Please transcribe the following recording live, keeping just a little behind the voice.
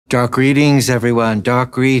Dark greetings, everyone.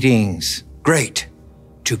 Dark greetings. Great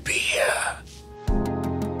to be here.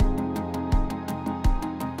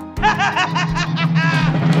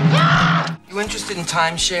 You interested in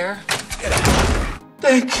timeshare?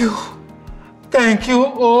 Thank you. Thank you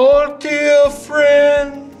all, dear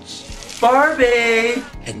friends. Barbie!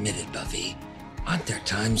 Admit it, Buffy. Aren't there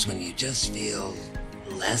times when you just feel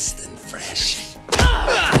less than fresh?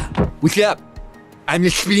 What's up? I'm the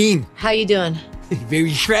Spleen. How you doing?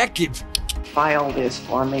 Very attractive. File this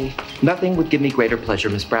for me. Nothing would give me greater pleasure,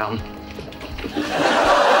 Miss Brown.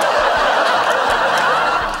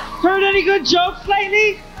 Heard any good jokes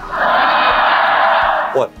lately?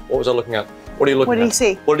 What? What was I looking at? What are you looking What at? did he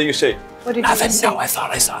see? What did you see? What did Nothing. you see? No, I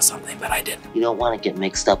thought I saw something, but I didn't. You don't want to get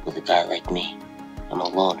mixed up with a guy like me. I'm a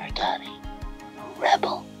loner, Daddy. A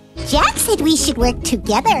rebel. Jack said we should work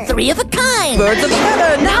together. Three of a kind. Birds of a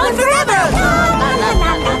feather, now and forever.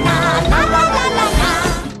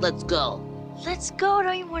 Let's go. Let's go.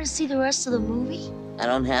 Don't you want to see the rest of the movie? I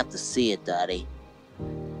don't have to see it, Daddy.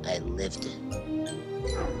 I lived it.